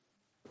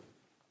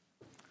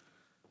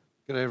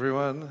Good day,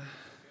 everyone.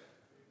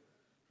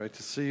 Great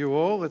to see you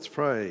all. Let's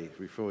pray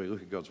before we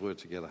look at God's Word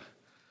together.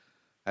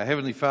 Our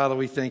Heavenly Father,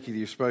 we thank you that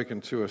you've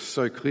spoken to us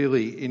so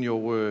clearly in your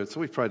Word.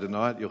 So we pray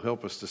tonight you'll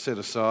help us to set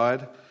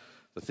aside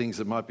the things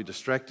that might be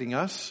distracting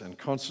us and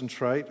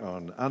concentrate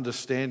on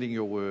understanding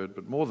your Word.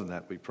 But more than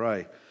that, we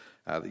pray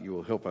that you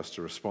will help us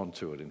to respond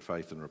to it in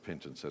faith and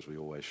repentance as we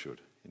always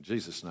should. In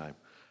Jesus' name,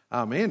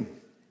 amen.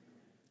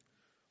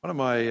 One of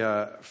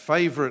my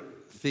favourite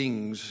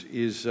things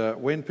is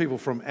when people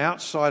from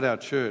outside our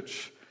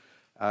church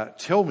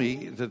tell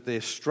me that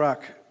they're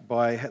struck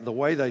by the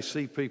way they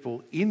see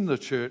people in the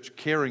church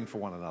caring for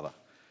one another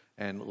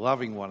and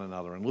loving one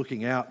another and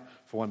looking out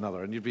for one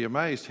another. And you'd be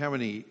amazed how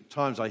many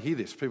times I hear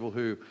this, people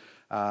who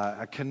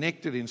are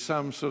connected in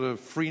some sort of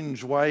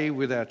fringe way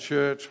with our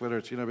church, whether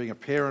it's being a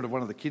parent of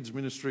one of the kids'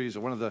 ministries or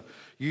one of the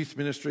youth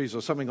ministries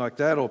or something like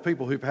that, or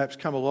people who perhaps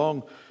come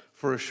along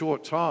for a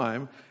short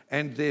time,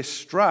 and they're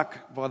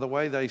struck by the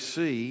way they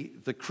see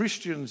the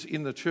Christians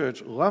in the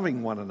church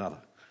loving one another.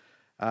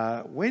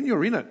 When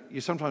you're in it,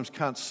 you sometimes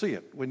can't see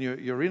it. When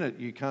you're in it,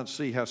 you can't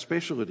see how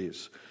special it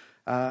is.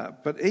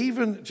 But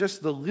even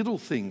just the little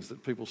things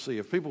that people see,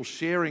 of people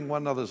sharing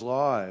one another's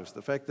lives,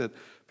 the fact that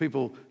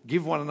people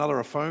give one another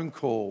a phone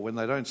call when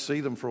they don't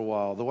see them for a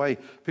while, the way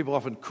people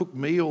often cook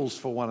meals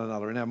for one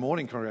another. In our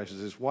morning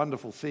congregations, this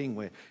wonderful thing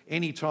where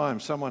any time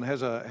someone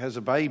has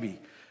a baby,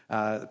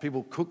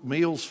 people cook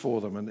meals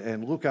for them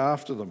and look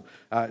after them.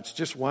 It's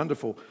just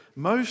wonderful.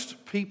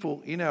 Most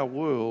people in our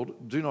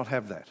world do not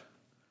have that.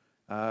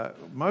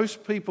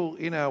 Most people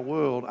in our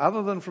world,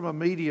 other than from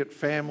immediate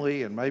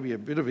family and maybe a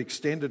bit of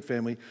extended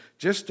family,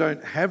 just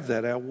don't have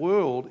that. Our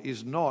world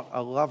is not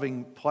a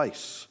loving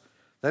place.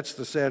 That's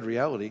the sad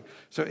reality.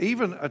 So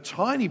even a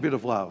tiny bit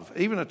of love,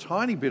 even a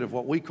tiny bit of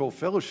what we call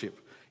fellowship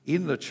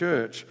in the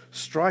church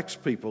strikes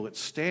people. It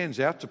stands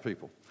out to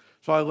people.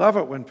 So I love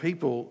it when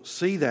people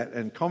see that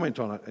and comment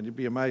on it, and you'd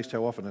be amazed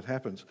how often it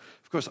happens.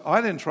 Of course,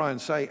 I then try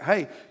and say,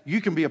 hey, you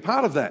can be a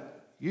part of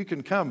that. You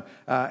can come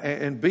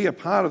and be a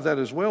part of that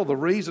as well. The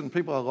reason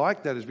people are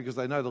like that is because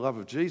they know the love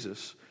of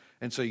Jesus,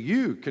 and so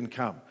you can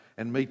come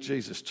and meet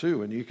Jesus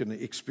too, and you can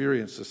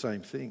experience the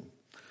same thing.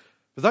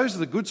 But those are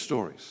the good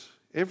stories.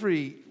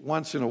 Every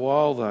once in a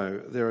while,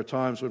 though, there are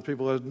times when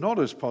people are not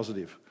as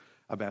positive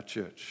about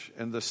church,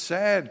 and the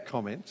sad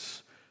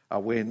comments are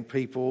when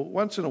people,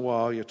 once in a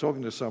while, you're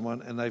talking to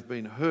someone and they've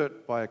been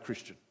hurt by a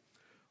Christian,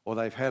 or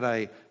they've had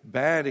a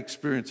bad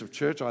experience of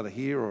church, either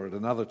here or at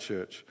another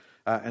church,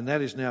 and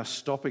that is now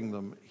stopping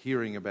them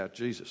hearing about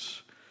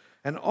Jesus.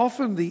 And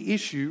often the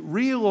issue,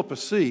 real or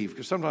perceived,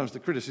 because sometimes the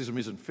criticism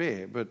isn't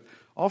fair, but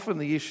often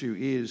the issue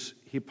is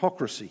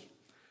hypocrisy.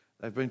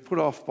 They've been put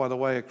off by the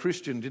way a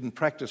Christian didn't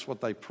practice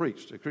what they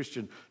preached. A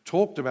Christian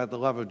talked about the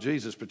love of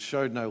Jesus but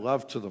showed no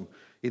love to them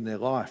in their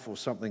life or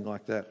something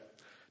like that.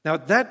 Now,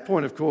 at that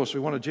point, of course, we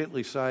want to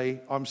gently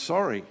say, I'm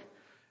sorry.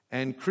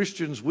 And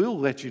Christians will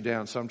let you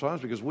down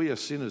sometimes because we are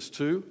sinners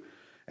too.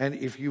 And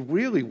if you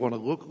really want to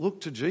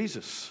look to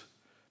Jesus,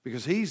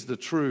 because he's the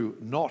true,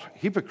 not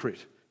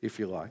hypocrite, if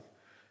you like.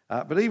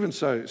 But even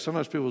so,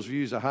 sometimes people's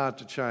views are hard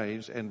to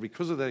change, and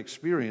because of that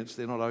experience,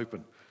 they're not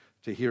open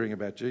to hearing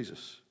about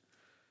Jesus.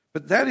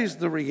 But that is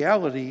the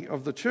reality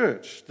of the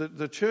church.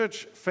 The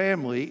church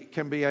family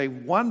can be a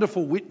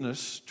wonderful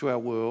witness to our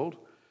world,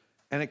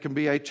 and it can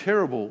be a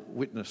terrible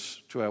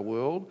witness to our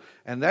world.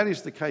 And that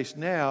is the case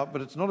now,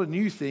 but it's not a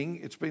new thing.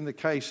 It's been the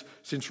case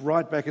since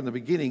right back in the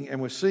beginning,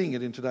 and we're seeing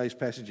it in today's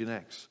passage in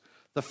Acts.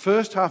 The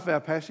first half of our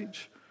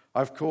passage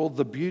I've called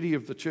the beauty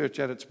of the church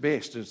at its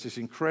best. It's this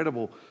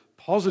incredible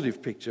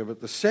positive picture, but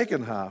the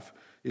second half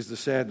is the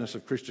sadness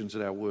of Christians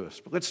at our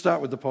worst. But let's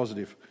start with the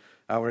positive.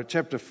 We're at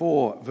chapter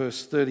 4,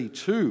 verse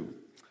 32.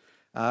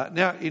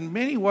 Now, in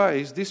many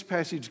ways, this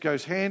passage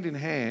goes hand in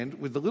hand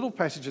with the little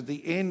passage at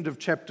the end of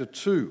chapter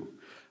 2.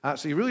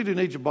 So you really do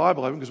need your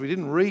Bible open because we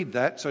didn't read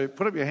that. So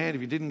put up your hand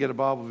if you didn't get a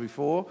Bible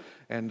before,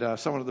 and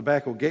someone at the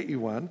back will get you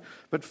one.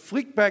 But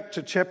flick back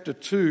to chapter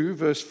 2,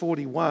 verse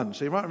 41.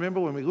 So you might remember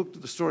when we looked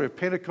at the story of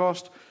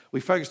Pentecost, we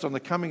focused on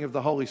the coming of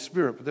the Holy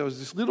Spirit. But there was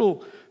this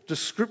little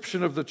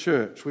description of the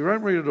church. We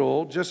won't read it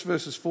all, just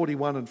verses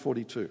 41 and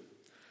 42. It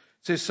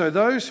says, so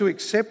those who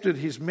accepted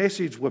his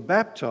message were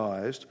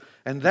baptized,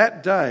 and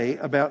that day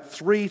about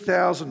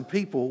 3,000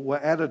 people were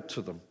added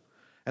to them.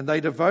 And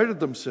they devoted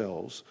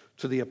themselves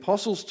to the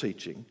apostles'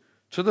 teaching,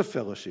 to the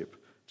fellowship,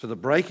 to the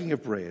breaking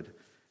of bread,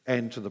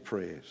 and to the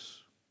prayers.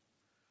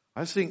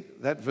 I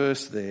think that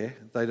verse there,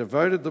 they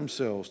devoted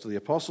themselves to the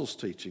apostles'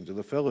 teaching, to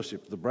the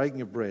fellowship, to the breaking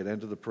of bread, and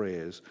to the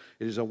prayers.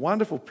 It is a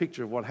wonderful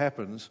picture of what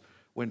happens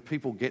when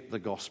people get the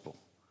gospel.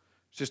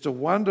 It's just a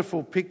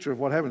wonderful picture of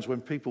what happens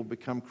when people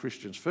become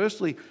Christians.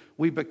 Firstly,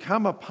 we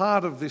become a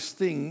part of this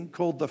thing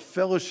called the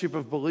fellowship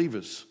of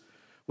believers.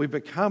 We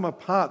become a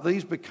part,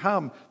 these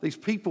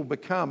people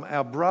become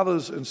our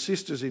brothers and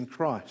sisters in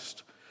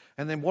Christ.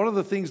 And then what are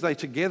the things they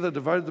together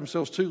devoted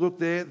themselves to? Look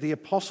there, the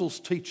apostles'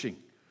 teaching.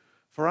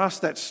 For us,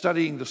 that's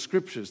studying the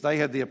scriptures. They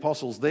had the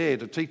apostles there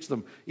to teach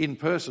them in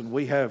person.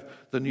 We have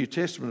the New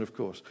Testament, of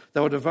course.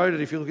 They were devoted,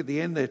 if you look at the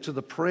end there, to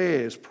the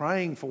prayers,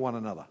 praying for one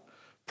another.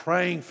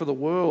 praying for the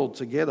world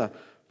together,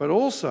 but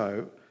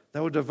also they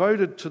were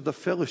devoted to the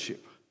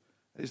fellowship.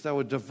 They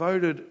were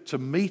devoted to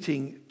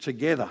meeting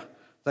together.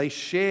 They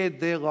shared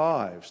their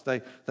lives.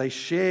 They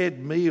shared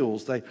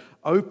meals. They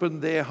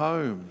opened their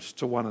homes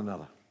to one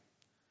another.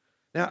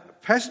 Now,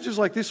 passages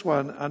like this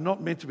one are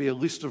not meant to be a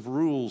list of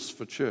rules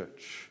for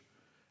church.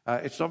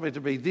 It's not meant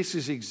to be, this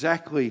is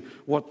exactly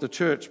what the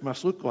church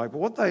must look like. But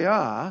what they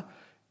are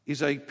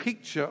is a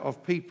picture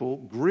of people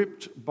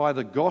gripped by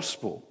the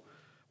gospel,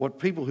 what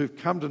people who've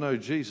come to know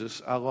Jesus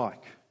are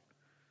like.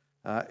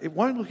 It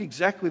won't look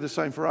exactly the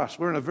same for us.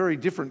 We're in a very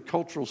different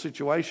cultural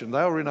situation.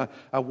 They were in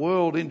a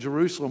world in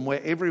Jerusalem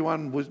where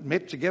everyone was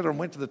met together and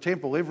went to the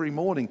temple every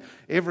morning,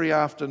 every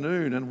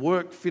afternoon, and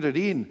work fitted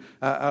in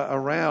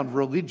around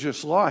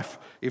religious life,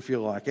 if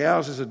you like.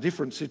 Ours is a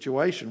different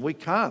situation. We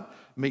can't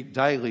meet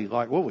daily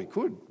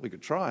we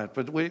could try it,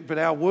 but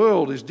our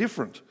world is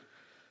different.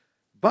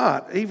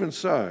 But even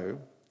so,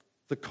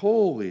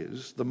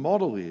 the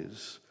model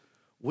is,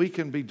 we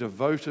can be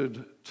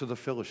devoted to the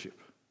fellowship.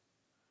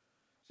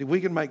 See,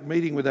 we can make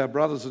meeting with our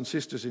brothers and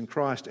sisters in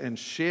Christ and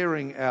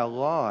sharing our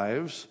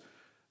lives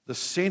the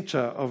centre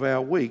of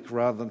our week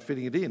rather than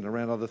fitting it in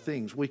around other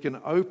things. We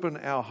can open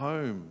our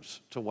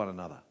homes to one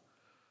another.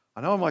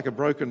 I know I'm like a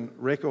broken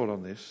record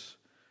on this,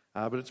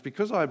 but it's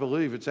because I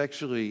believe it's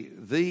actually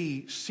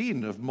the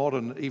sin of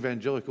modern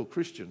evangelical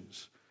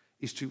Christians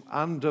is to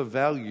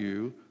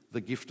undervalue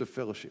the gift of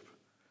fellowship,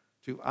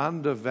 to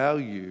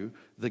undervalue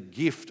the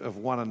gift of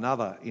one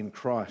another in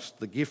Christ,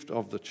 the gift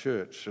of the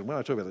church. And when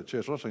I talk about the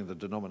church, I'm not talking the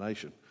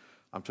denomination.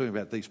 I'm talking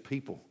about these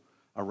people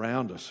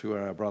around us who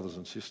are our brothers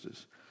and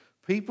sisters.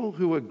 People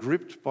who are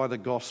gripped by the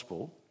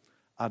gospel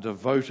are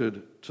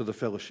devoted to the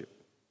fellowship.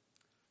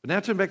 But now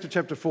turn back to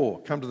chapter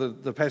 4. Come to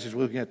the passage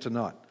we're looking at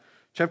tonight.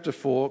 Chapter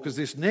 4, because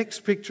this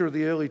next picture of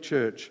the early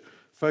church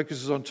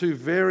focuses on two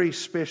very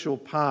special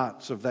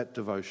parts of that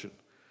devotion.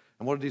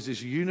 And what it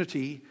is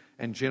unity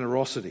and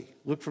generosity.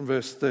 Look from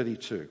verse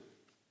 32.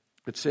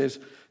 It says,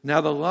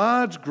 "Now the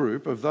large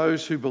group of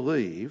those who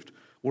believed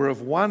were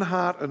of one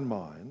heart and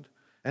mind,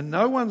 and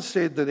no one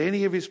said that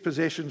any of his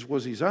possessions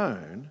was his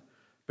own,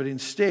 but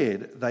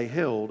instead they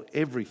held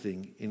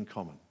everything in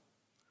common."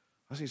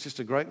 I think it's just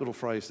a great little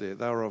phrase there.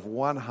 They were of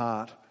one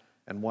heart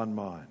and one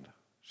mind.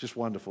 It's just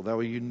wonderful. They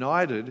were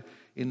united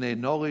in their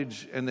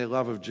knowledge and their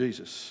love of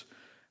Jesus.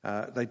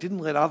 They didn't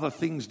let other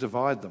things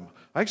divide them.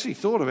 I actually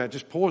thought about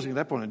just pausing at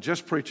that point and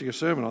just preaching a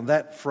sermon on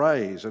that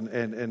phrase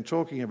and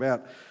talking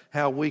about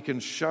how we can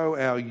show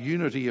our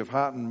unity of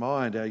heart and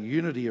mind, our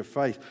unity of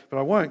faith. But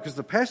I won't, because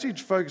the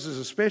passage focuses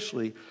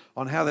especially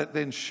on how that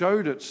then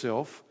showed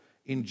itself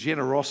in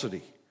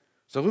generosity.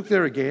 So look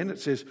there again. It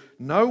says,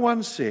 "No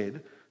one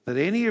said that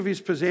any of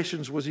his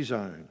possessions was his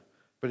own,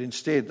 but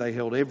instead they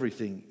held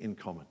everything in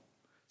common."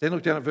 Then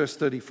look down at verse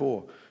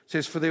 34. It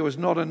says, "For there was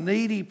not a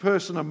needy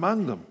person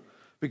among them,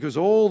 because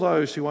all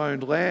those who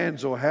owned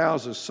lands or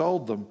houses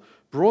sold them,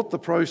 brought the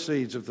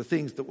proceeds of the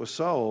things that were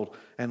sold,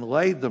 and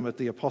laid them at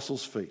the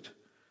apostles' feet.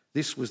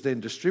 This was then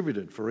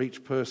distributed for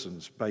each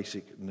person's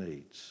basic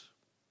needs."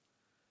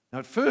 Now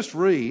at first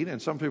read, and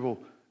some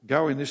people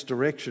go in this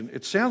direction,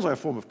 it sounds like a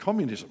form of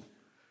communism.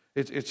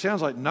 It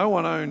sounds like no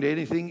one owned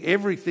anything,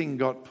 everything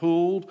got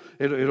pooled,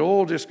 it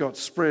all just got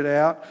spread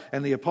out,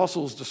 and the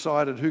apostles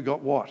decided who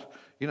got what.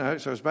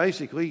 So it's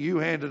basically you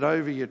handed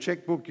over your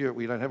checkbook,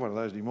 we don't have one of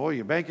those anymore,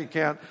 your bank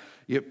account,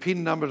 your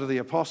PIN number to the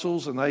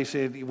apostles, and they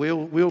said,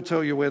 we'll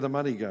tell you where the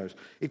money goes.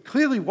 It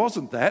clearly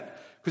wasn't that,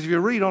 because if you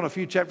read on a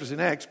few chapters in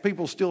Acts,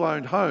 people still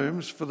owned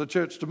homes for the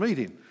church to meet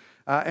in.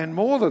 And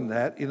more than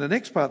that, in the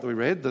next part that we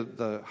read,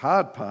 the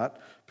hard part,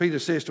 Peter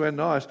says to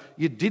Ananias,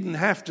 you didn't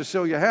have to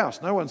sell your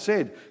house. No one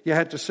said you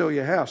had to sell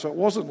your house. So it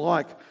wasn't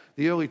like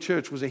the early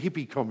church was a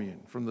hippie commune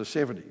from the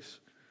 70s.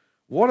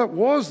 What it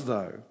was,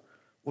 though,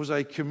 was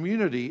a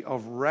community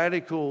of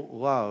radical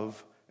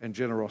love and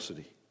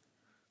generosity.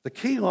 The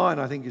key line,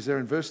 I think, is there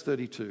in verse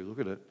 32. Look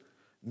at it.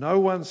 "No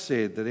one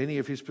said that any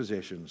of his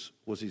possessions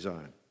was his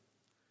own."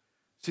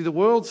 See, the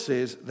world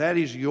says that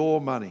is your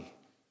money.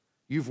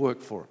 You've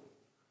worked for it.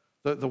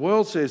 The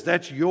world says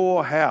that's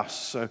your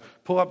house, so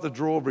pull up the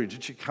drawbridge,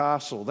 it's your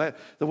castle.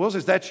 The world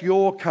says that's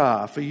your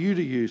car for you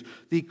to use.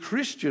 The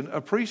Christian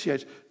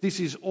appreciates this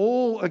is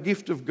all a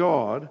gift of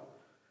God,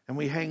 and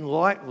we hang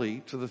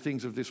lightly to the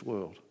things of this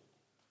world.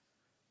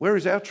 Where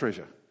is our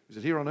treasure? Is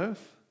it here on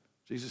earth?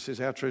 Jesus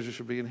says our treasure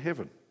should be in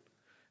heaven.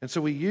 And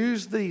so we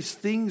use these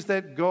things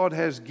that God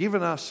has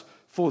given us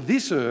for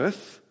this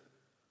earth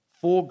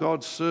for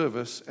God's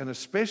service, and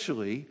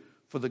especially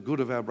for the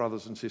good of our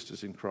brothers and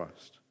sisters in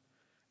Christ.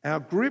 Our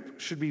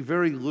grip should be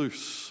very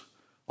loose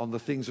on the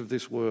things of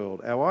this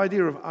world. Our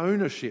idea of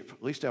ownership,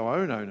 at least our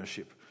own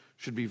ownership,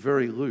 should be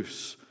very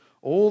loose.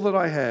 All that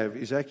I have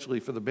is actually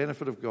for the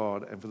benefit of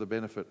God and for the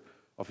benefit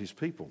of his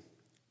people.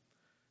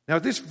 Now,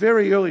 at this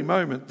very early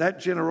moment, that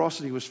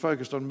generosity was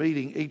focused on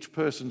meeting each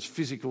person's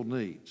physical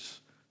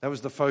needs. That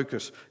was the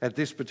focus at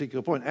this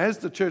particular point. As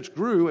the church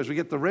grew, as we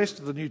get the rest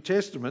of the New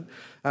Testament,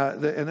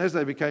 and as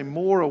they became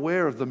more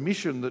aware of the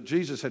mission that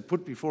Jesus had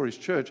put before his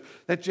church,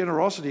 that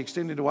generosity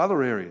extended to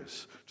other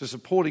areas, to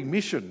supporting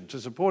mission,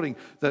 to supporting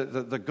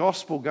the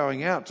gospel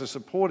going out, to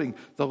supporting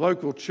the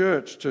local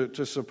church,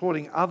 to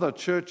supporting other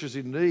churches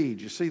in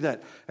need. You see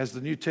that as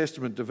the New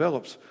Testament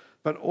develops.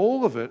 But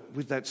all of it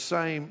with that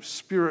same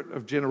spirit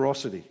of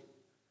generosity.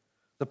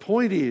 The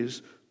point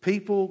is,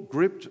 people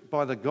gripped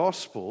by the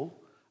gospel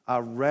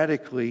are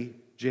radically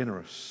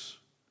generous.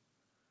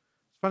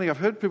 It's funny, I've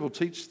heard people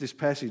teach this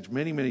passage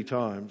many, many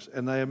times,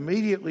 and they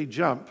immediately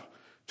jump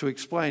to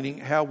explaining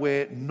how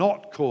we're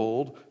not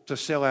called to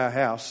sell our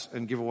house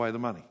and give away the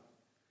money.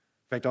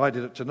 In fact, I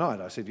did it tonight.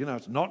 I said,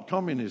 it's not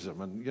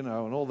communism and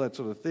all that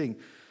sort of thing.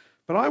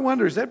 But I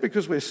wonder, is that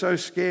because we're so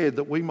scared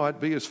that we might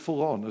be as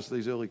full on as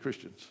these early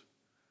Christians?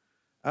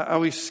 Are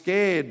we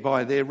scared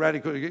by their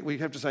radical... We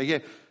have to say, yeah,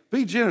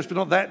 be generous, but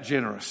not that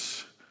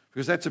generous,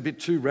 because that's a bit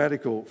too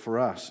radical for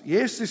us.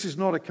 Yes, this is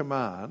not a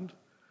command,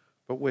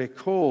 but we're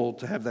called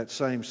to have that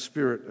same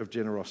spirit of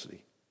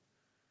generosity.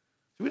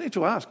 So we need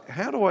to ask,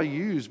 how do I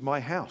use my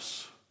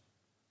house?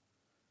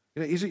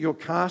 Is it your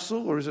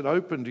castle, or is it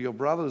open to your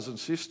brothers and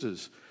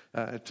sisters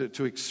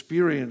to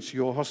experience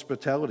your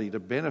hospitality, to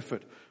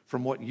benefit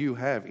from what you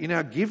have? In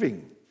our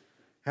giving,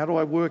 how do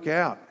I work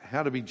out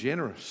how to be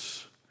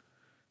generous?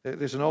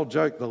 There's an old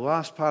joke, the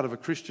last part of a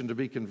Christian to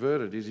be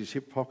converted is his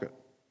hip pocket.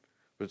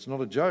 But it's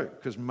not a joke,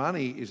 because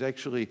money is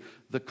actually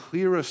the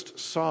clearest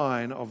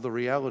sign of the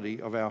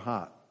reality of our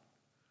heart.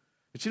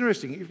 It's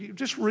interesting, if you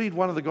just read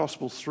one of the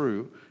Gospels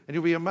through, and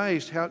you'll be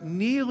amazed how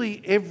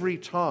nearly every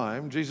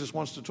time Jesus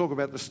wants to talk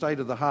about the state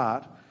of the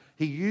heart,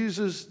 he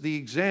uses the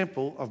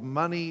example of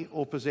money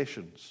or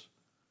possessions.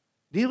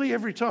 Nearly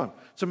every time.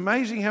 It's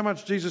amazing how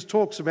much Jesus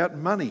talks about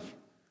money.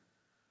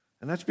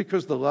 And that's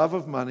because the love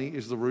of money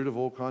is the root of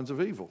all kinds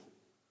of evil.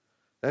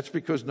 That's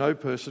because no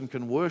person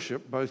can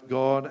worship both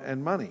God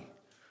and money.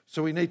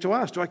 So we need to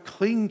ask, do I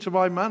cling to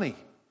my money?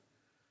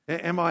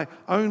 Am I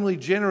only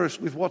generous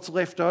with what's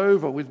left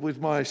over,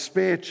 with my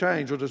spare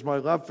change, or does my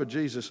love for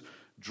Jesus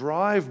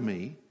drive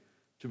me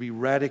to be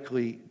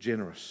radically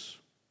generous?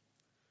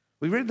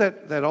 We read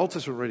that Old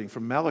Testament reading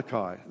from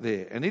Malachi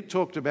there, and it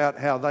talked about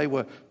how they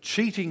were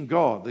cheating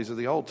God. These are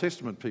the Old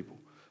Testament people.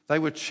 They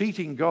were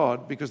cheating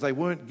God because they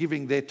weren't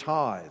giving their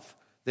tithe,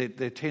 their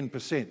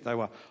 10%. They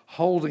were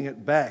holding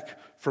it back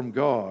from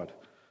God.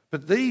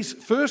 But these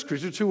first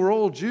Christians, who were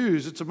all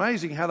Jews, it's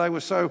amazing how they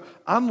were so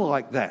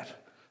unlike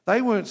that.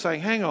 They weren't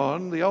saying, hang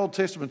on, the Old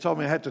Testament told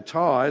me I had to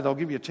tithe, I'll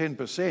give you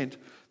 10%.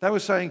 They were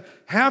saying,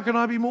 how can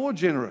I be more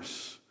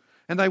generous?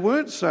 And they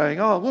weren't saying,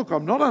 oh, look,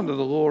 I'm not under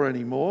the law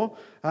anymore.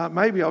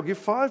 Maybe I'll give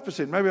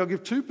 5%, maybe I'll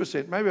give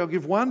 2%, maybe I'll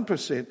give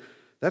 1%.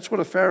 That's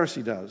what a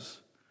Pharisee does,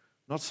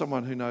 not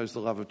someone who knows the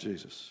love of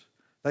Jesus.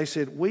 They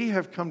said, we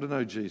have come to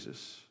know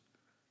Jesus.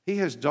 He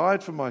has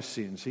died for my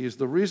sins. He is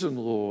the risen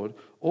Lord.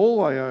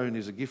 All I own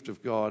is a gift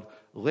of God.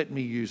 Let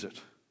me use it.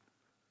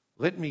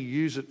 Let me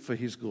use it for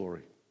his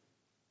glory.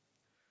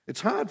 It's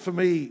hard for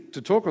me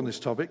to talk on this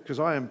topic because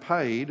I am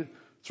paid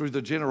through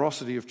the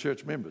generosity of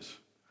church members.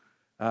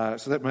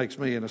 So that makes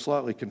me in a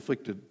slightly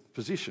conflicted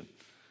position.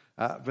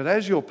 But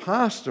as your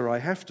pastor, I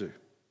have to.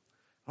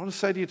 I want to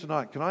say to you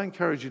tonight, can I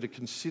encourage you to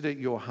consider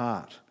your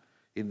heart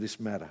in this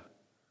matter?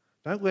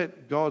 Don't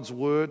let God's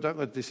word, don't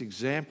let this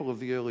example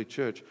of the early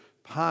church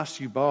pass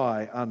you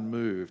by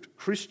unmoved.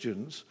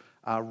 Christians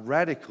are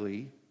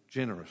radically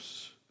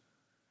generous.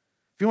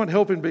 If you want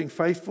help in being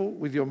faithful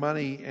with your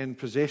money and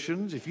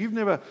possessions, if you've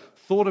never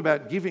thought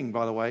about giving,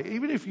 by the way,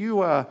 even if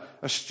you are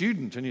a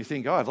student and you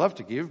think, oh, I'd love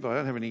to give, but I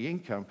don't have any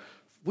income,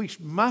 we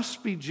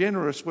must be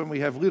generous when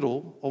we have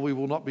little, or we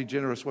will not be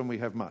generous when we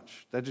have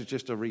much. That is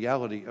just a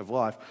reality of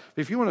life.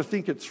 But if you want to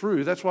think it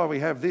through, that's why we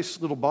have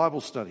this little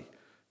Bible study,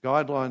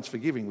 Guidelines for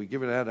Giving. We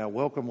give it out our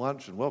welcome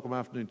lunch and welcome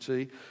afternoon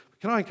tea.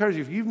 Can I encourage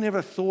you, if you've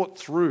never thought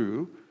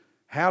through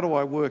how do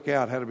I work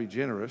out how to be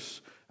generous,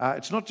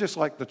 it's not just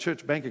like the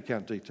church bank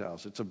account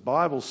details. It's a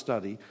Bible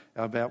study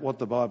about what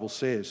the Bible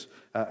says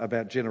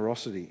about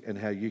generosity and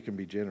how you can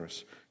be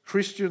generous.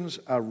 Christians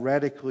are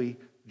radically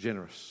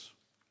generous.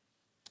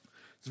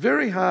 It's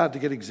very hard to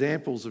get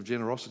examples of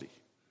generosity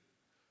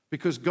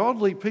because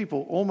godly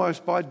people,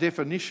 almost by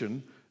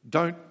definition,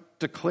 don't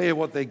declare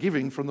what they're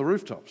giving from the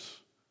rooftops.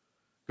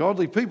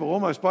 Godly people,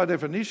 almost by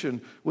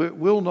definition,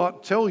 will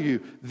not tell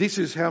you, this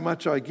is how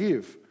much I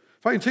give.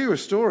 If I can tell you a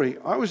story,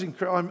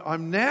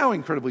 I'm now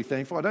incredibly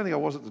thankful. I don't think I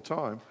was at the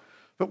time.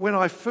 But when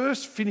I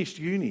first finished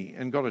uni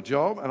and got a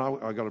job, and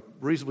I got a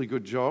reasonably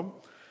good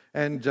job,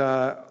 and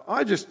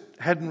I just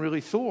hadn't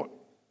really thought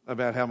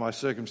about how my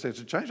circumstances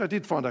had changed. I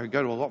did find I could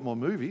go to a lot more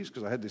movies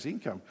because I had this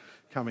income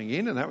coming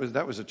in, and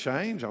that was a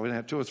change. I went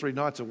out 2 or 3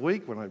 nights a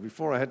week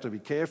before I had to be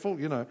careful,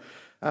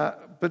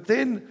 But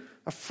then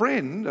a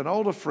friend, an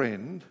older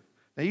friend,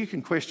 now you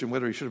can question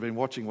whether he should have been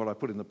watching what I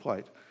put in the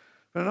plate,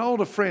 but an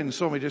older friend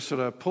saw me just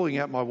sort of pulling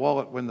out my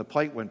wallet when the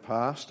plate went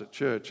past at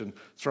church and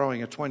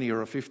throwing a 20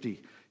 or a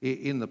 50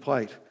 in the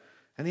plate.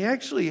 And he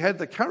actually had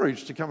the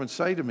courage to come and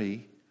say to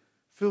me,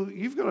 Phil,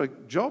 you've got a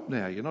job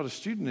now. You're not a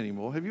student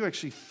anymore. Have you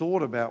actually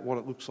thought about what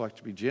it looks like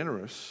to be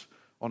generous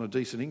on a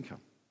decent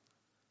income?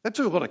 That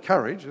took a lot of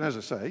courage. And as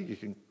I say, you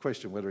can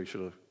question whether he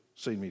should have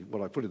seen me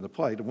what I put in the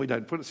plate. And we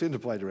don't send a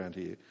plate around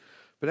here.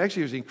 But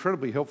actually, it was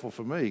incredibly helpful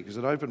for me because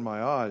it opened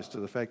my eyes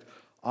to the fact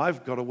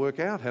I've got to work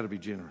out how to be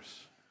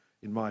generous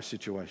in my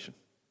situation.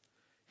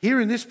 Here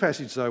in this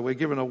passage, though, we're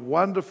given a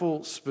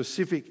wonderful,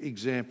 specific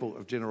example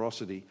of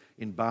generosity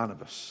in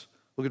Barnabas.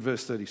 Look at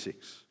verse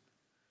 36.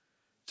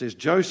 It says,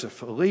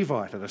 Joseph, a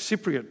Levite and a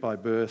Cypriot by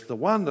birth, the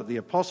one that the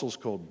apostles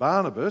called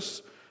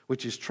Barnabas,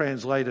 which is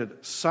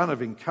translated son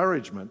of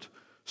encouragement,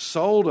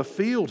 sold a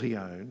field he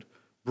owned,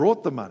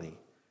 brought the money,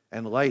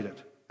 and laid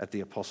it at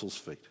the apostles'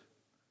 feet.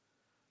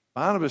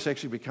 Barnabas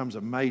actually becomes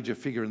a major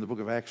figure in the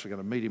book of Acts. We're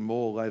going to meet him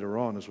more later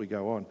on as we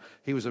go on.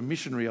 He was a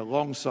missionary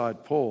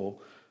alongside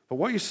Paul. But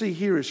what you see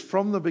here is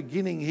from the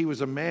beginning he was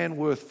a man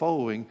worth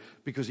following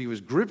because he was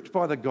gripped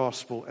by the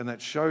gospel, and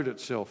that showed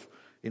itself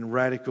in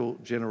radical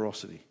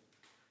generosity.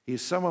 He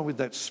is someone with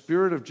that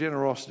spirit of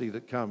generosity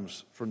that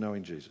comes from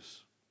knowing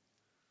Jesus.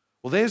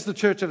 Well, there's the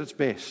church at its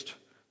best.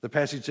 The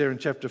passage there in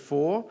chapter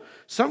 4.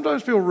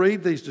 Sometimes people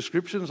read these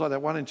descriptions, like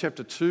that one in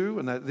chapter 2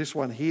 and this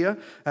one here,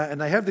 and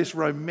they have this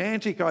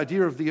romantic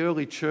idea of the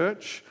early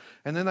church,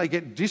 and then they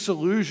get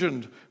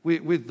disillusioned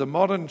with the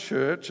modern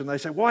church, and they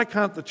say, why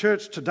can't the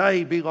church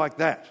today be like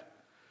that?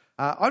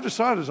 I've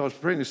decided as I was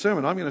preparing this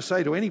sermon, I'm going to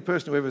say to any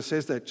person who ever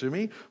says that to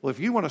me, well, if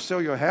you want to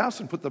sell your house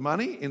and put the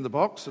money in the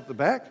box at the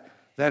back,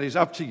 that is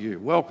up to you.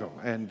 Welcome.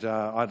 And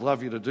I'd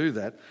love you to do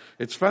that.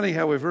 It's funny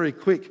how we're very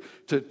quick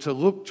to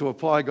look to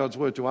apply God's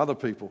word to other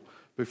people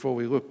before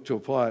we look to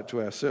apply it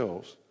to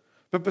ourselves.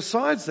 But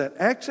besides that,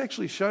 Acts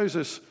actually shows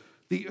us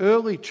the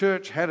early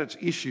church had its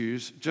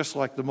issues just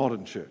like the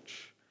modern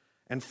church.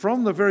 And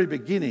from the very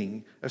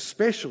beginning,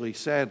 especially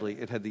sadly,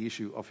 it had the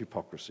issue of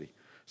hypocrisy.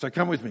 So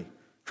come with me.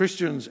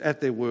 Christians at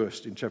their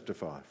worst in chapter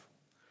 5.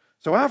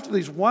 So after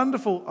these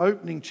wonderful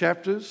opening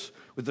chapters,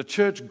 with the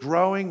church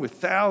growing, with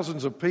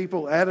thousands of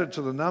people added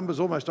to the numbers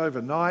almost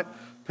overnight,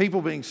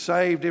 people being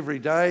saved every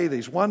day,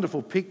 these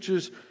wonderful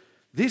pictures,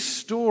 this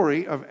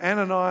story of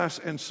Ananias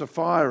and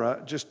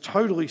Sapphira just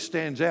totally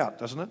stands out,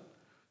 doesn't it?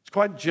 It's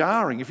quite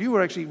jarring. If you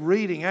were actually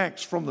reading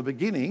Acts from the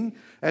beginning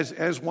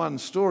as one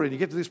story, and you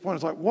get to this point,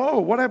 it's like, whoa,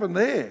 what happened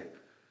there?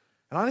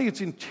 And I think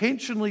it's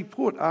intentionally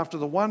put after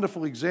the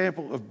wonderful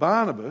example of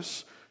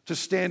Barnabas to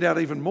stand out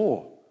even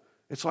more.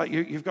 It's like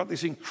you've got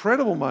this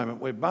incredible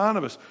moment where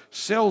Barnabas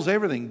sells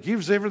everything,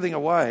 gives everything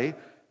away,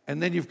 and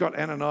then you've got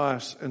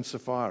Ananias and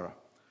Sapphira.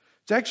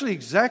 It's actually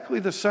exactly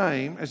the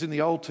same as in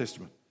the Old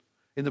Testament.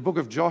 In the book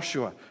of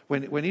Joshua,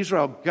 when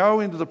Israel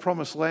go into the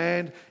promised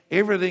land,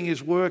 everything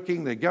is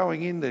working, they're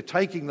going in, they're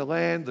taking the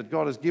land that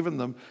God has given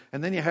them,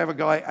 and then you have a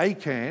guy,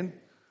 Achan,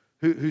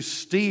 who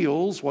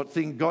steals what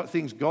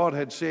things God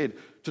had said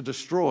to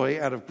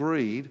destroy out of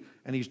greed,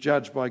 and he's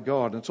judged by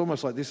God. And it's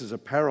almost like this is a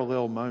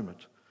parallel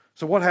moment.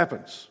 So what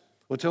happens?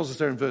 Well, it tells us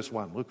there in verse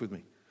 1. Look with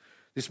me.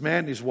 This man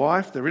and his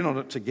wife, they're in on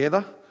it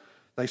together.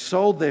 They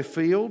sold their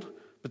field,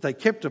 but they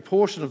kept a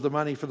portion of the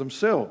money for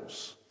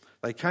themselves.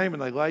 They came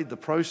and they laid the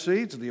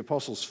proceeds at the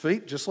apostles'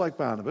 feet, just like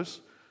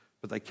Barnabas,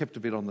 but they kept a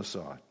bit on the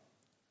side.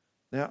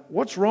 Now,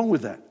 what's wrong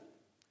with that?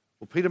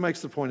 Well, Peter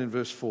makes the point in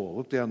verse 4.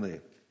 Look down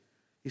there.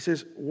 He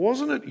says,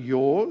 wasn't it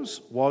yours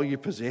while you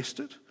possessed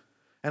it?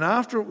 And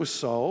after it was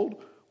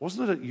sold,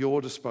 wasn't it at your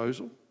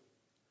disposal?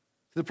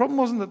 The problem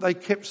wasn't that they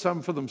kept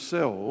some for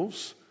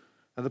themselves,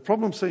 and the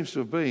problem seems to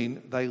have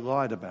been they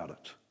lied about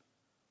it.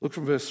 Look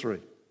from verse 3.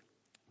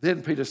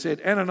 Then Peter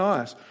said,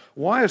 Ananias,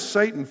 why has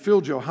Satan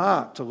filled your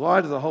heart to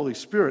lie to the Holy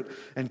Spirit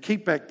and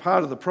keep back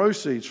part of the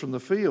proceeds from the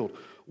field?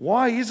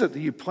 Why is it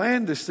that you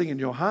planned this thing in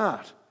your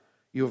heart?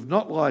 You have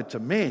not lied to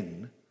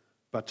men,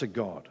 but to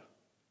God.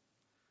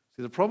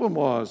 See, the problem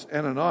was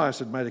Ananias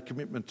had made a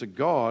commitment to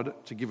God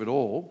to give it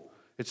all.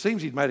 It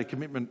seems he'd made a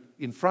commitment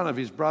in front of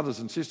his brothers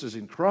and sisters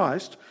in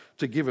Christ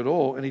to give it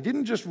all. And he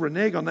didn't just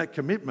renege on that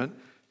commitment,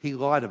 he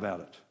lied about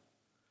it.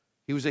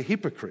 He was a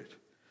hypocrite.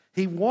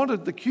 He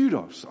wanted the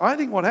kudos. I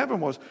think what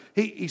happened was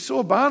he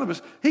saw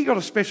Barnabas, he got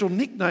a special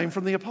nickname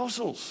from the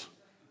apostles.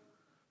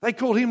 They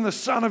called him the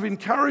son of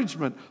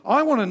encouragement.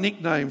 I want a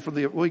nickname from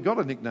well, he got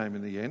a nickname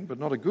in the end, but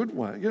not a good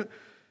one.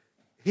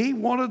 He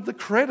wanted the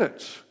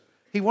credit.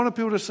 He wanted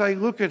people to say,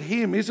 look at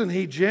him, isn't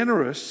he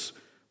generous?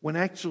 When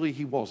actually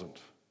he wasn't.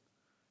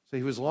 So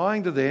he was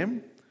lying to them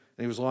and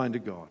he was lying to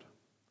God.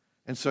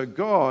 And so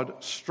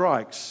God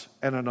strikes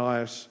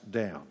Ananias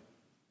down.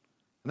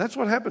 And that's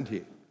what happened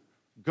here.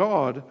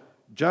 God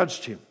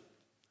judged him.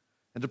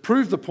 And to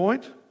prove the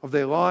point of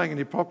their lying and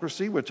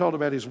hypocrisy, we're told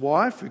about his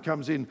wife who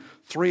comes in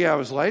 3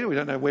 hours later. We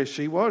don't know where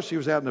she was. She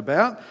was out and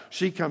about.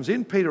 She comes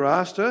in. Peter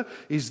asked her,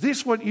 is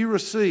this what you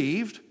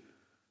received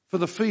for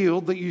the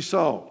field that you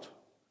sold?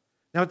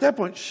 Now at that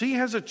point, she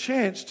has a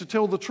chance to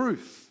tell the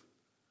truth.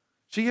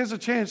 She has a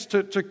chance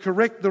to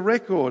correct the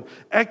record.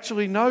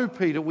 Actually, no,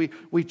 Peter,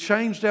 we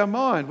changed our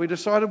mind. We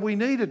decided we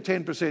needed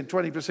 10%, 20%,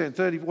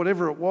 30%,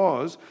 whatever it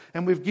was,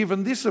 and we've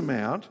given this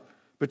amount.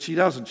 But she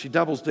doesn't. She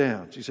doubles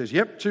down. She says,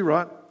 yep, too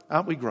right.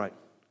 Aren't we great?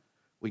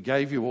 We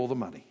gave you all the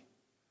money.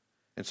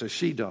 And so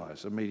she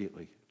dies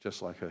immediately,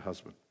 just like her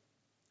husband.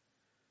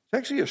 It's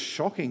actually a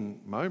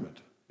shocking moment,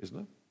 isn't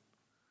it?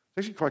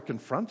 It's actually quite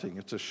confronting.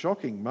 It's a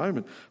shocking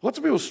moment. Lots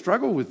of people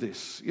struggle with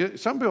this.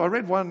 Some people, I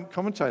read one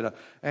commentator,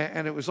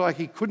 and it was like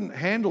he couldn't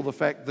handle the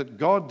fact that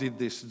God did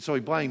this, and so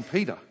he blamed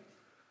Peter.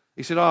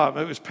 He said,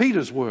 it was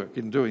Peter's work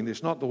in doing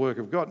this, not the work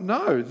of God.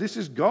 No, this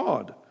is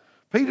God.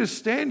 Peter's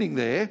standing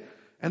there,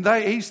 and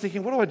he's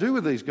thinking, what do I do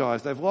with these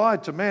guys? They've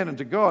lied to man and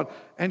to God,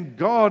 and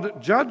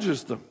God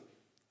judges them.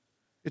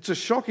 It's a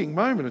shocking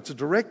moment. It's a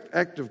direct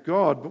act of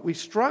God, but we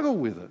struggle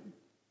with it.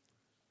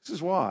 This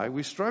is why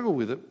we struggle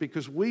with it,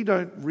 because we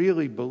don't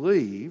really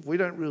believe, we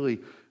don't really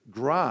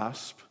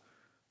grasp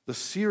the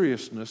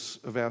seriousness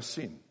of our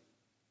sin.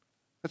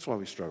 That's why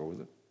we struggle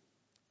with it.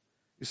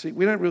 You see,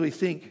 we don't really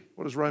think,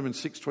 what does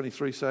Romans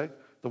 6:23 say?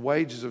 The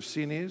wages of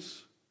sin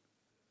is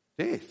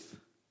death.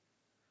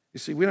 You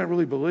see, we don't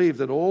really believe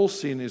that all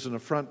sin is an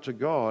affront to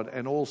God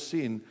and all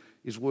sin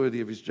is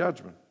worthy of his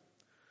judgment.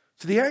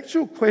 So the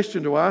actual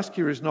question to ask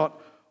here is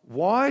not,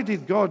 why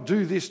did God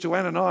do this to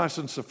Ananias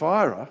and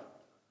Sapphira?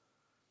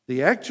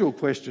 The actual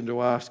question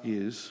to ask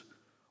is,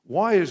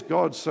 why is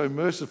God so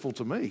merciful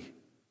to me?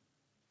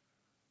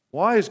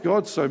 Why is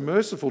God so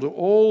merciful to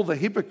all the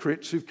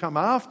hypocrites who've come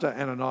after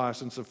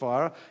Ananias and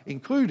Sapphira,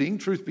 including,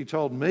 truth be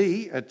told,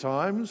 me at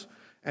times,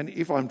 and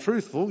if I'm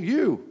truthful,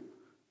 you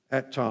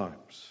at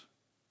times?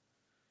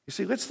 You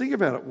see, let's think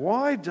about it.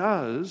 Why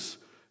does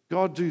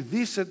God do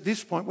this at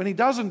this point when he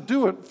doesn't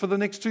do it for the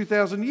next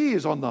 2,000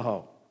 years on the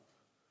whole?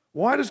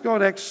 Why does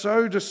God act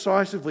so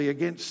decisively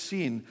against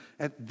sin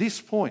at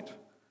this point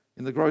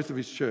in the growth of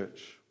his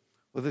church?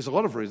 Well, there's a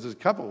lot of reasons. There's a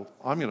couple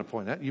I'm going to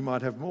point out. You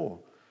might have more.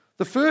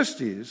 The first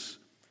is,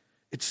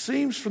 it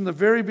seems from the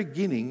very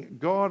beginning,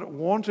 God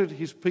wanted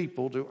his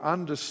people to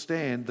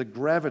understand the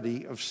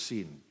gravity of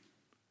sin.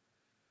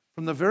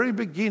 From the very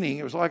beginning,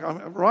 it was like,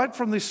 right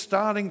from this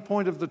starting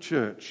point of the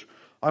church,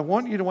 I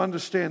want you to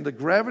understand the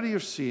gravity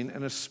of sin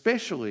and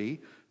especially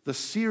the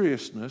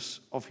seriousness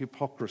of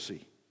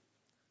hypocrisy.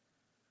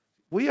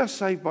 We are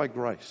saved by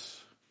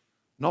grace,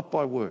 not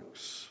by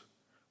works.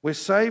 We're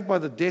saved by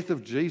the death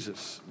of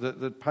Jesus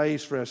that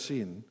pays for our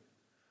sin,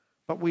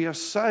 but we are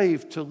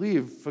saved to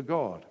live for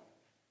God.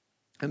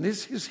 And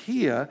this is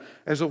here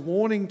as a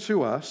warning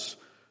to us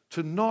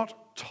to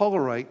not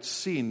tolerate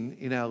sin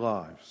in our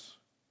lives,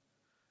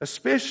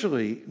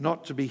 especially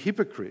not to be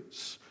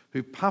hypocrites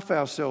who puff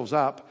ourselves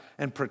up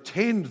and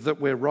pretend that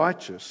we're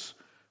righteous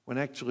when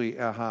actually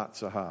our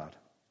hearts are hard.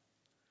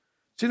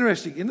 It's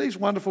interesting, in these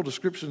wonderful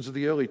descriptions of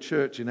the early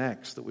church in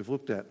Acts that we've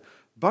looked at,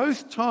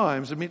 both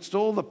times, amidst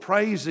all the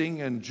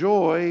praising and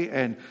joy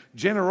and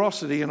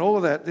generosity and all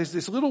of that, there's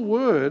this little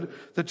word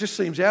that just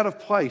seems out of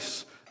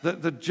place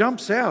that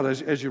jumps out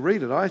as you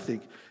read it, I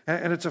think.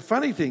 And it's a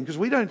funny thing because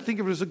we don't think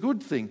of it as a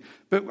good thing.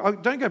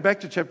 But don't go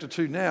back to chapter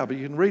 2 now, but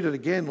you can read it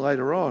again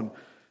later on.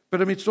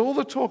 But amidst all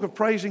the talk of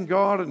praising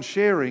God and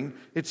sharing,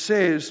 it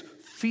says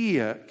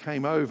fear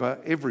came over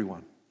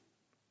everyone.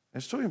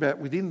 And it's talking about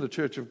within the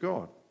church of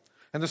God.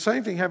 And the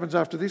same thing happens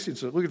after this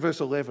incident. Look at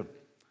verse 11.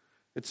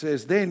 It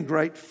says, then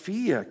great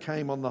fear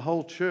came on the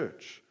whole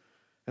church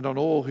and on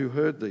all who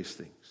heard these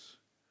things.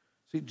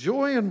 See,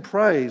 joy and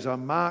praise are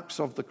marks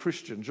of the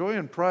Christian. Joy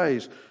and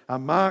praise are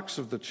marks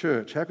of the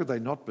church. How could they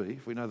not be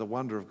if we know the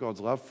wonder of God's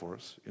love for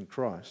us in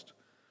Christ?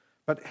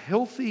 But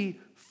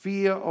healthy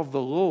fear of the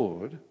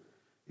Lord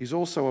is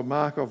also a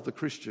mark of the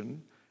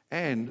Christian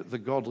and the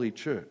godly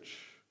church.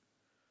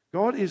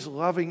 God is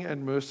loving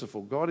and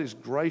merciful. God is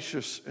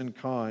gracious and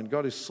kind.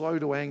 God is slow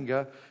to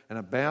anger and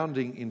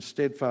abounding in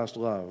steadfast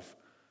love.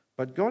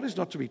 But God is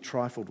not to be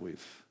trifled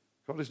with.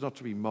 God is not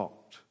to be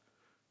mocked.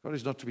 God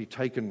is not to be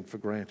taken for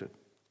granted.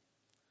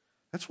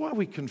 That's why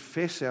we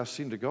confess our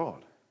sin to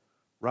God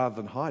rather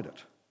than hide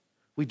it.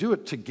 We do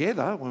it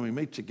together when we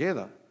meet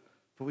together,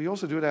 but we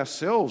also do it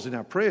ourselves in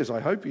our prayers.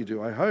 I hope you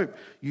do. I hope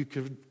you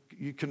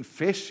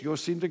confess your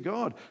sin to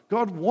God.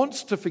 God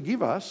wants to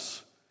forgive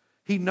us.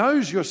 He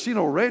knows your sin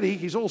already.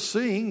 He's all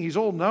seeing. He's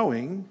all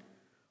knowing.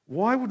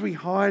 Why would we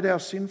hide our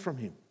sin from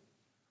him?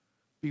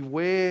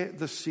 Beware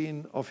the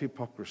sin of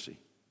hypocrisy.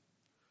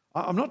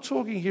 I'm not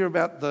talking here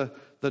about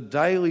the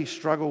daily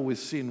struggle with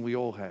sin we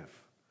all have,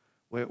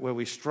 where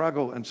we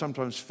struggle and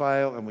sometimes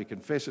fail and we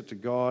confess it to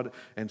God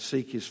and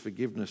seek his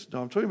forgiveness.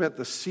 No, I'm talking about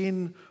the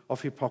sin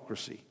of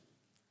hypocrisy.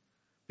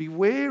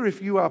 Beware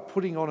if you are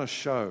putting on a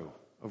show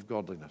of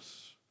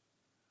godliness.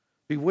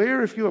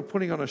 Beware if you are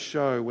putting on a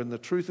show when the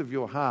truth of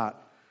your heart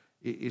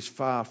is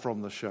far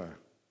from the show.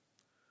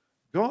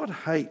 God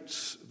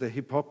hates the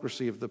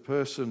hypocrisy of the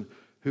person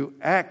who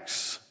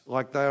acts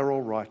like they are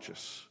all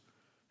righteous,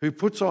 who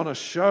puts on a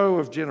show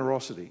of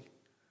generosity,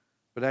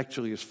 but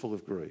actually is full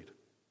of greed.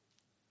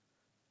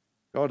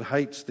 God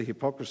hates the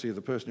hypocrisy of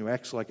the person who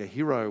acts like a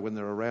hero when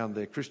they're around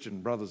their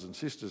Christian brothers and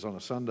sisters on a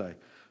Sunday,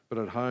 but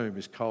at home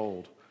is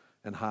cold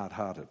and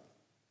hard-hearted.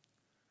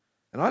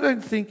 And I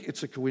don't think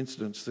it's a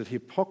coincidence that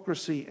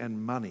hypocrisy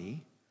and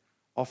money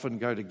often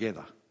go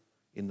together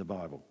in the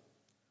Bible.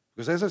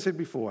 Because as I said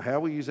before,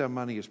 how we use our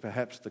money is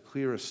perhaps the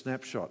clearest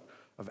snapshot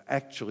of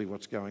actually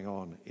what's going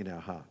on in our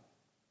heart.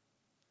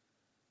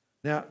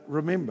 Now,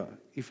 remember,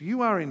 if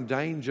you are in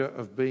danger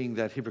of being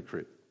that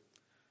hypocrite,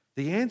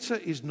 the answer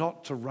is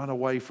not to run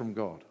away from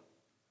God.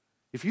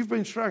 If you've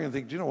been struggling and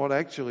think, do you know what,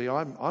 actually,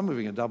 I'm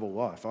living a double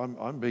life.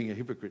 I'm being a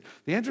hypocrite.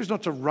 The answer is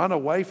not to run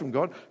away from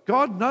God.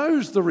 God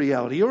knows the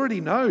reality. He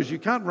already knows. You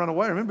can't run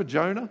away. Remember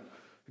Jonah,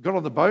 who got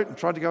on the boat and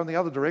tried to go in the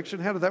other direction?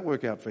 How did that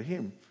work out for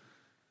him?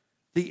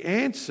 The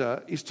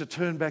answer is to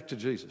turn back to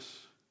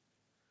Jesus,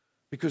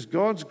 because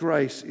God's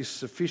grace is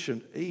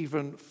sufficient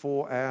even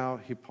for our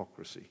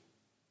hypocrisy.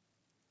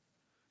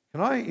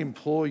 Can I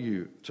implore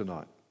you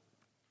tonight,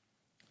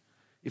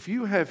 if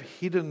you have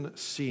hidden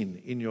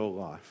sin in your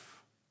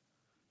life,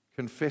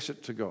 confess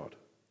it to God.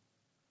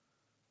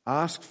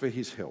 Ask for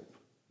his help.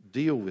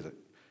 Deal with it.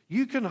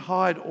 You can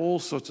hide all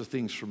sorts of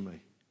things from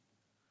me.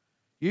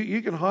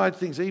 You can hide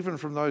things even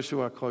from those who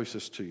are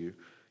closest to you.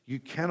 You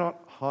cannot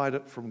hide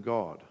it from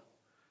God.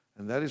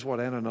 And that is what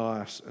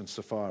Ananias and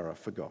Sapphira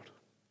forgot.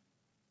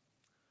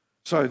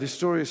 So this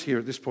story is here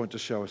at this point to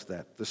show us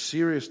that, the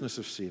seriousness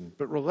of sin.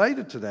 But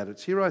related to that,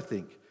 it's here, I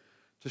think,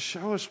 to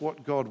show us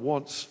what God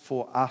wants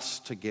for us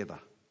together,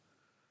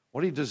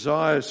 what he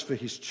desires for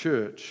his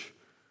church,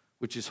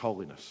 which is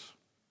holiness.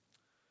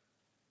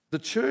 The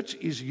church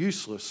is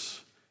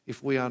useless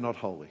if we are not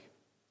holy.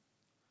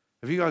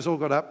 Have you guys all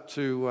got up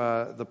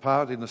to the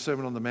part in the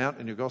Sermon on the Mount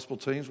in your gospel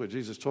teams where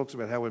Jesus talks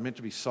about how we're meant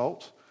to be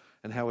salt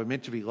and how we're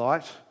meant to be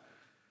light?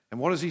 And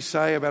what does he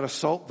say about a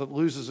salt that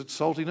loses its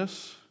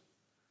saltiness?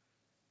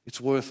 It's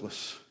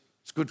worthless.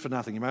 It's good for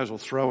nothing. You may as well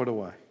throw it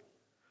away.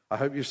 I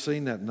hope you've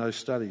seen that in those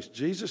studies.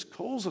 Jesus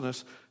calls on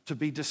us to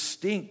be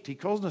distinct. He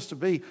calls on us to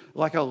be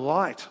like a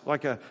light,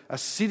 like a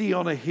city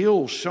on a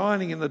hill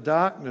shining in the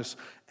darkness.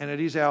 And it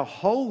is our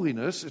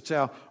holiness, it's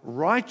our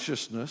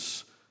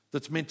righteousness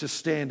that's meant to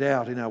stand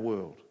out in our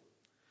world.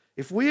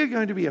 If we are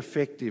going to be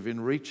effective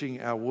in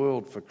reaching our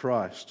world for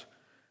Christ,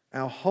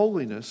 our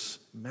holiness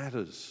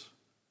matters.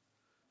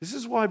 This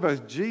is why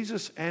both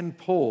Jesus and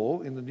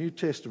Paul in the New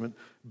Testament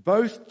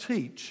both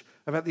teach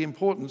about the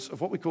importance of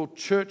what we call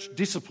church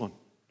discipline.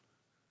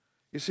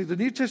 You see, the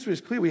New Testament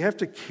is clear. We have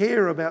to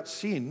care about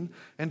sin,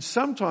 and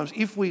sometimes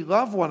if we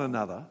love one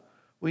another,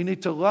 we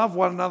need to love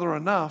one another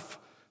enough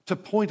to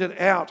point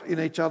it out in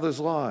each other's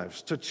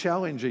lives, to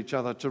challenge each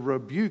other, to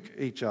rebuke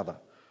each other.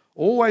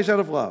 Always out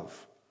of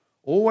love,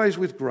 always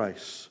with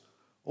grace,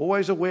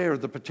 always aware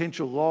of the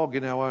potential log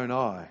in our own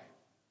eye.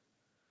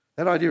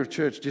 That idea of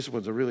church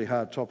discipline is a really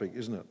hard topic,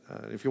 isn't it?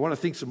 If you want to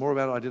think some more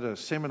about it, I did a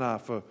seminar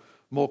for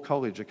Moore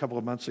College a couple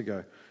of months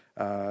ago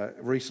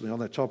recently on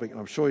that topic, and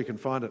I'm sure you can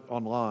find it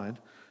online.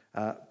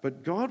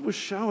 But God was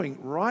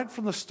showing right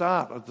from the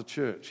start of the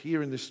church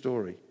here in this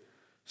story,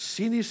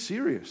 sin is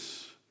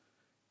serious.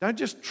 Don't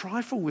just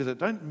trifle with it.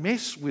 Don't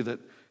mess with it.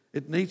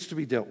 It needs to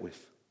be dealt with.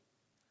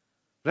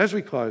 But as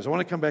we close, I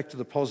want to come back to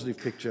the positive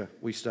picture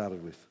we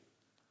started with.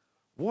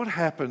 What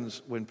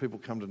happens when people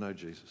come to know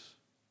Jesus?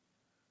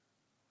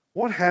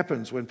 What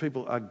happens when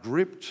people are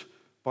gripped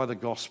by the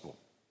gospel?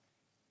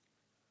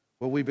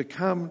 Well, we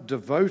become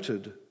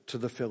devoted to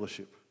the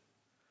fellowship.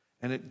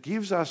 And it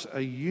gives us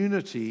a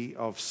unity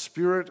of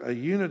spirit, a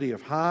unity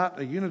of heart,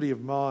 a unity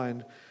of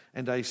mind,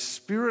 and a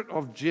spirit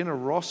of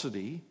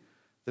generosity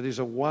that is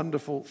a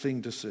wonderful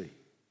thing to see.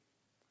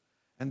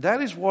 And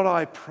that is what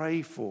I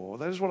pray for.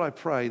 That is what I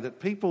pray that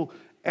people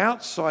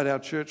outside our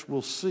church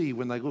will see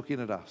when they look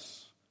in at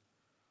us.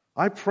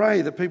 I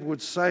pray that people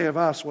would say of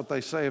us what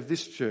they say of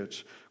this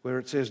church, where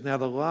it says, "Now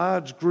the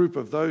large group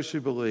of those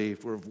who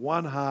believed were of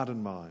one heart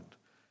and mind,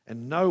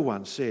 and no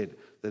one said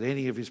that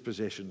any of his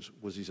possessions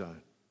was his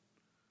own."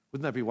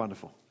 Wouldn't that be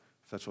wonderful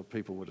if that's what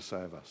people were to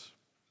say of us?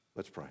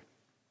 Let's pray.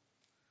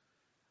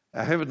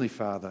 Our Heavenly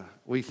Father,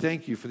 we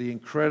thank you for the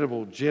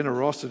incredible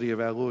generosity of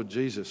our Lord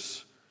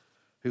Jesus,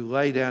 who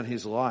laid down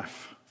his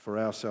life for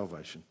our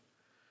salvation.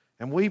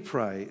 And we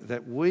pray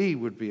that we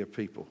would be a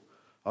people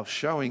of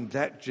showing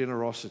that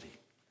generosity.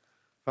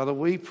 Father,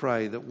 we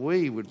pray that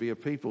we would be a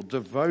people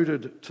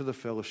devoted to the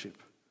fellowship,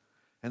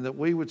 and that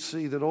we would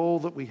see that all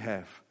that we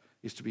have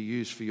is to be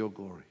used for your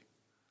glory.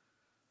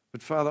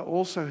 But Father,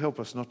 also help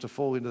us not to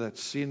fall into that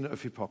sin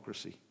of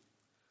hypocrisy.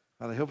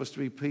 Father, help us to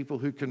be people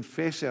who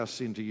confess our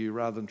sin to you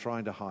rather than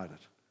trying to hide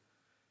it.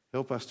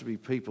 Help us to be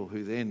people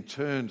who then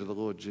turn to the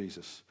Lord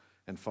Jesus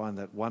and find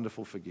that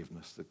wonderful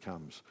forgiveness that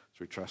comes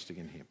through trusting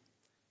in him.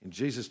 In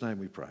Jesus' name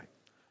we pray.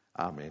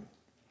 Amen.